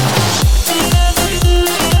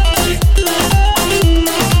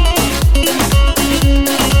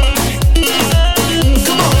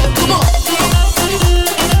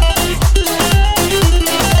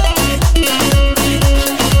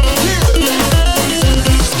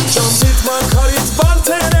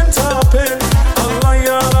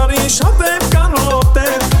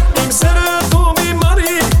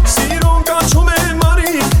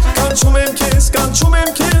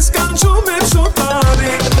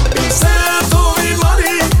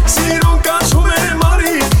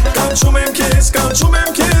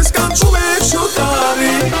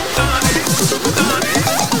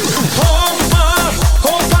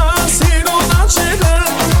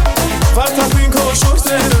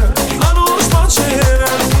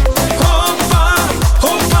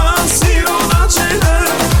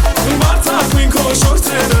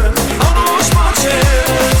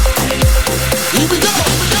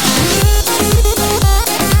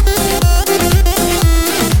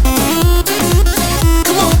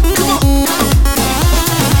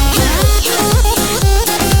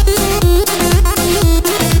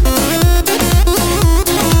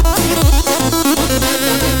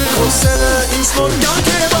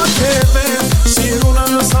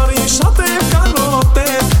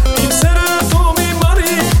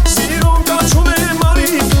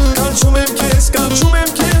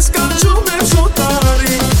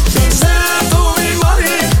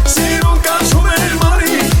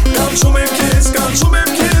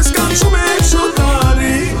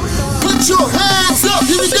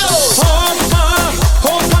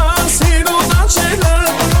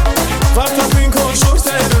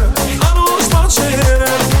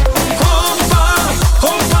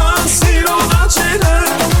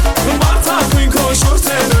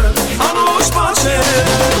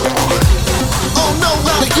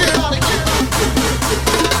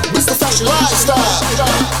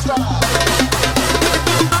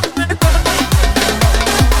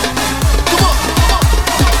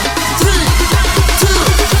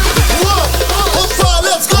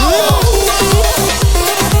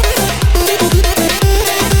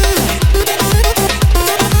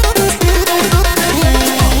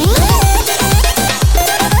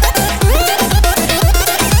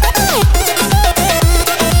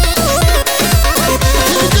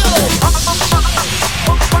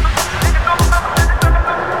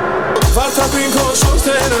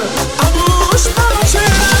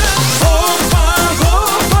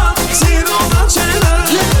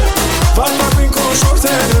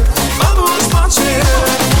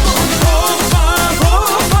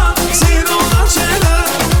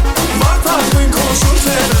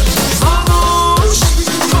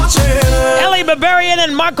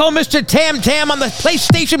 Mr. Tam Tam on the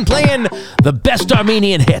PlayStation playing the best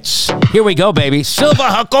Armenian hits. Here we go, baby. Silva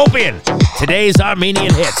Hakopian. Today's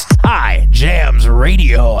Armenian hits. High Jams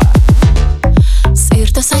Radio.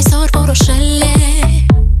 Սիրտս այսօր որոշել է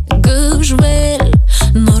գժվել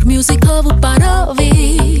նոր մյուզիկով ու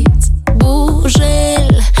բարովից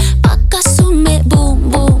բուժել պակասում է բում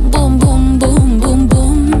բում բում բում բում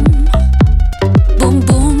բում բում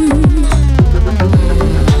բում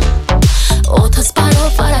օդս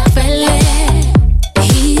բարով արակվել է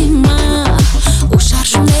հիմա ու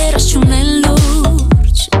շարժումները չունեն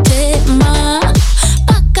լուրջ թեմա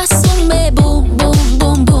պակասում է բում բում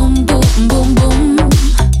բում բում բում բում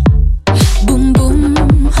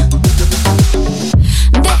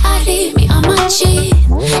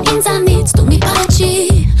Inzanit tu mi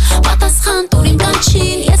paci Patasхан tu rim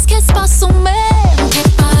kanchi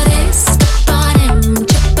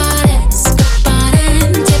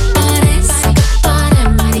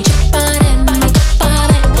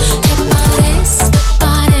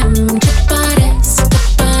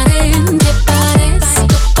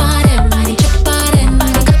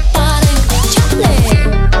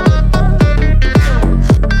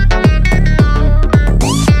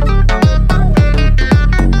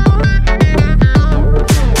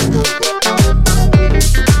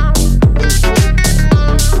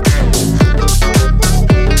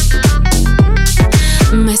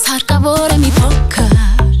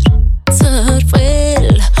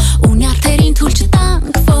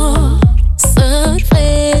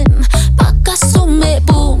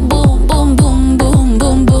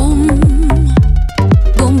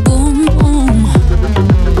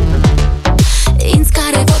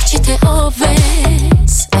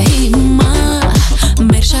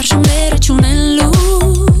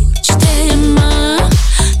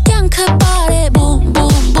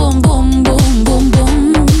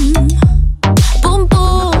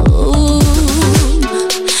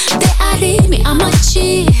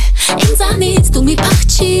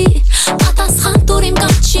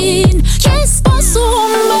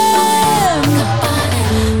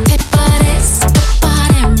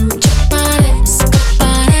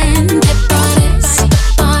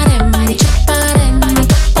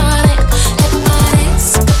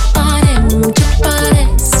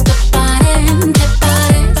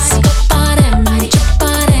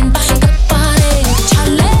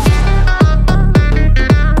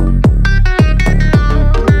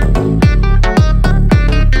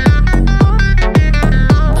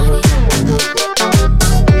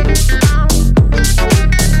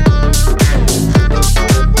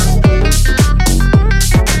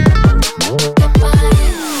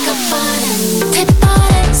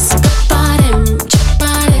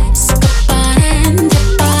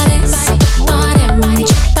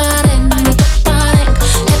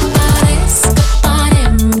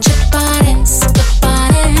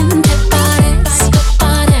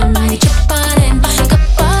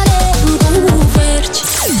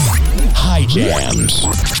Jams.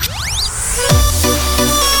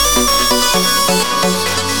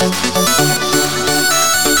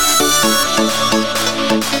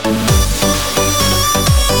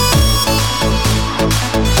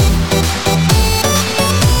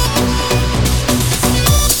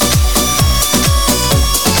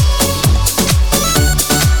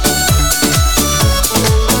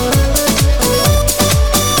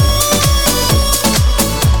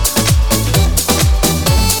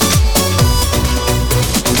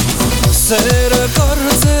 Սերը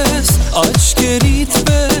կարծես աչքերիդ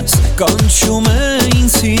պես կանչում է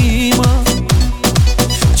ինձ հիմա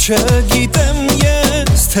Չգիտեմ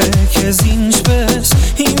ես թե քեզ ինչպես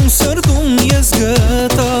իմ սրտում ես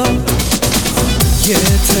գտա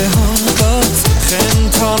Եթե հանկած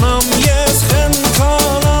խենթանամ ես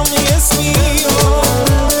մի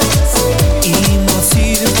օր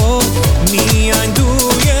Իմացիր որ միայն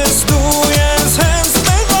դու ես հենց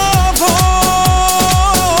մեղավոր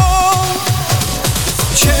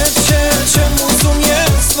Չեմ ուզում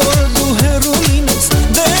ես, որ դու հեռու լինես,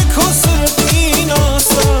 դե քո սրտին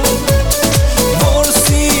ասա Որ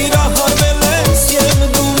սիրահարվել ես և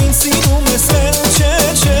դու ինձ սիրում ես, էլ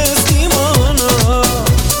չես դիմանա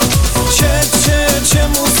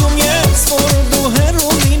Չեմ ուզում ես, որ դու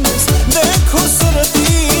հեռու լինես, դե քո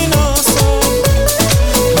սրտին ասա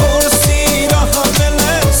Որ սիրահարվել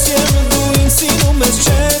ես և դու ինձ սիրում ես,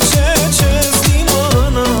 չես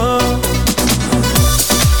դիմանա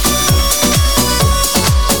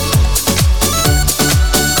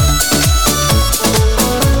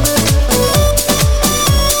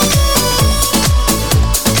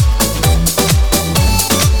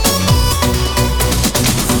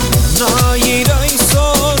Նայիր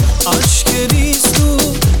այսօր աչքերիս դու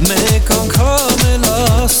մեկ անգամ էլ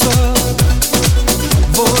ասա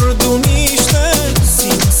Որ դու միշտ ես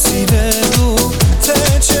ինձ սիրելու թե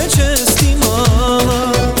չես դիմանա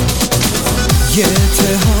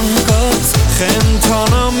Եթե հանկած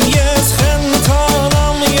խենթանամ ես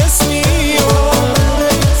մի օր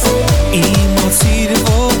Իմացիր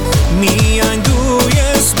որ միայն դու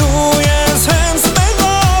ես հենց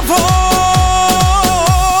մեղավոր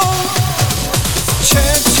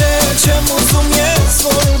Չեմ ուզում ես,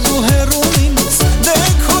 որ դու հեռու լինես, դե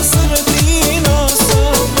քո սրտին ասա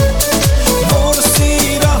Որ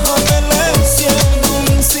սիրահարվել ես և դու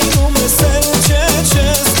ինձ սիրում ես, էլ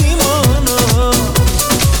չես դիմանա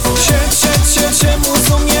Չեմ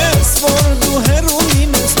ուզում ես, որ դու հեռու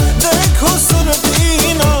լինես, դե քո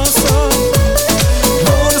սրտին ասա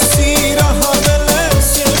Որ սիրահարվել ես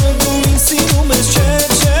և դու ինձ սիրում ես,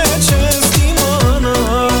 չես դիմանա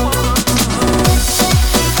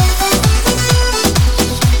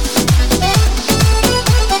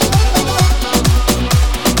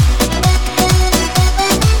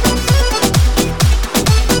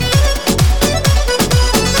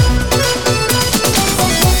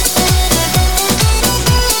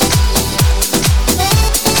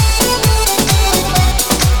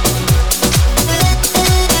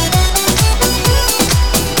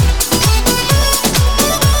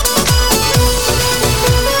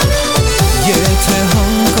Եթե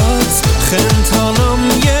հանկած խենթանամ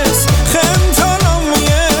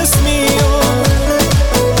ես մի օր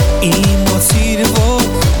Իմացիր որ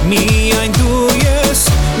միայն դու ես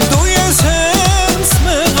հենց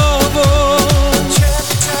մեղավոր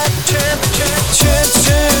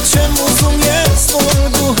Չեմ ուզում ես, որ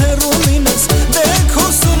դու հեռու լինես, դե քո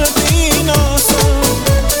սրտին ասա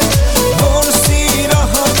Որ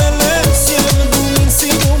սիրահարվել ես և դու ինձ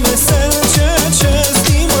սիրում ես, էլ չես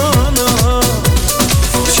դիմանա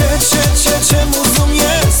Չեմ ուզում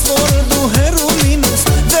ես, որ դու հեռու լինես,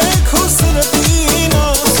 դե քո սրտին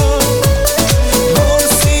ասա Որ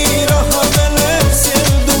սիրահարվել ես և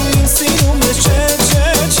դու ինձ սիրում ես,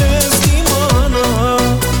 չես դիմանա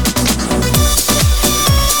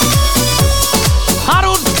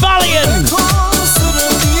Harun Balian,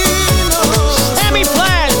 Sammy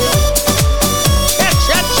Plan.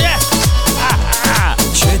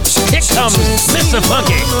 Here comes Mr.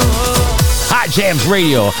 Funky. Hot Jams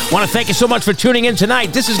Radio. Want to thank you so much for tuning in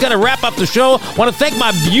tonight. This is going to wrap up the show. Want to thank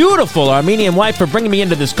my beautiful Armenian wife for bringing me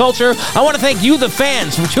into this culture. I want to thank you, the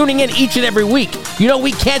fans, for tuning in each and every week. You know,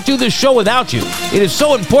 we can't do this show without you. It is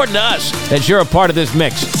so important to us that you're a part of this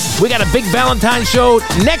mix. We got a big Valentine's show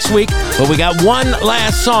next week, but we got one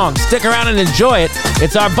last song. Stick around and enjoy it.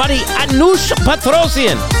 It's our buddy Anush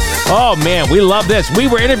Patrosian. Oh, man, we love this. We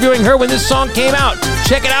were interviewing her when this song came out.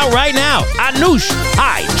 Check it out right now. Anush,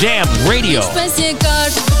 High Jams Radio.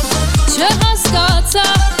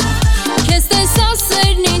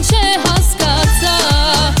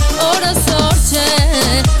 Օրս օր չէ,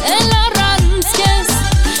 էլ առանց քեզ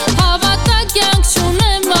հավատա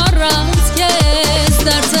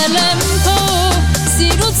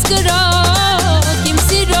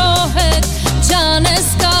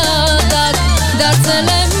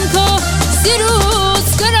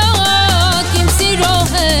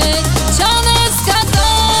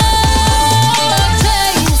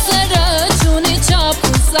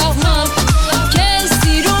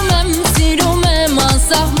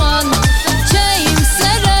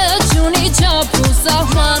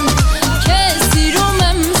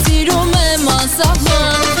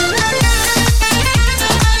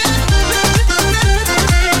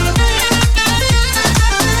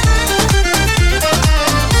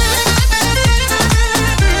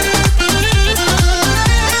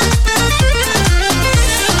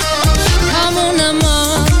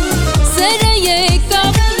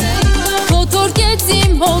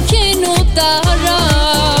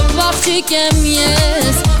եմ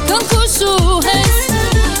ես Քնքուշու ես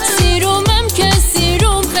Սիրում եմ քեզ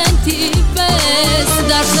սիրում խենթի պես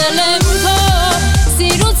Դարձել եմ քո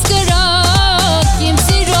սիրուց կրակ Իմ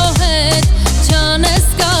սիրո հետ չանես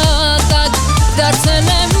կատակ Դարձել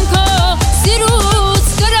եմ քո սիրուց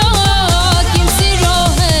կրակ Իմ սիրո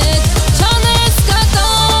հետ չանես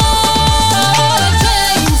կատակ Չէ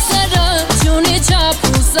իմ սերը չունի չափ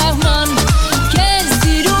ու սահման Քեզ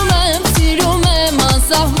սիրում եմ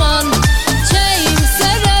անսահման Չէ իմ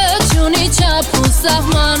սերը չունի չափ ու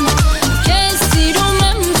սահման Քեզ սիրում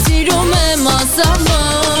եմ անսահման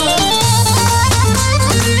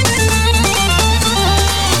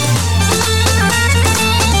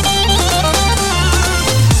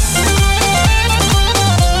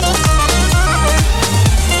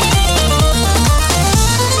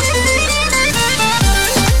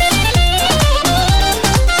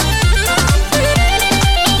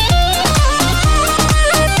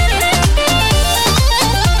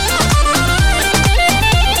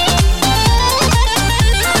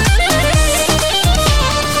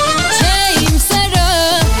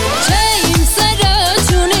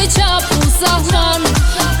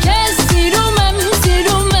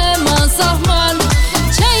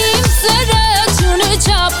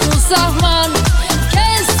Սահման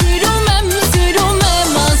Քեզ սիրում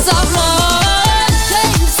եմ անսահման Չէ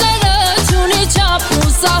իմ սերը չունի չափ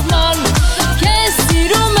ու սահման Քեզ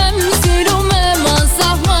սիրում եմ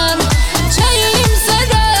անսահման Չէ իմ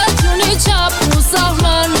սերը չունի չափ ու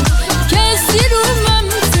սահման Քեզ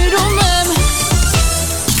սիրում եմ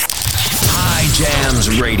High Jams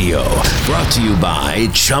Radio, brought to you by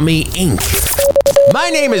Chummy Inc. My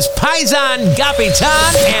name is Paisan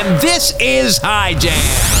Gapitan, and this is High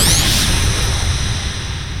Jam.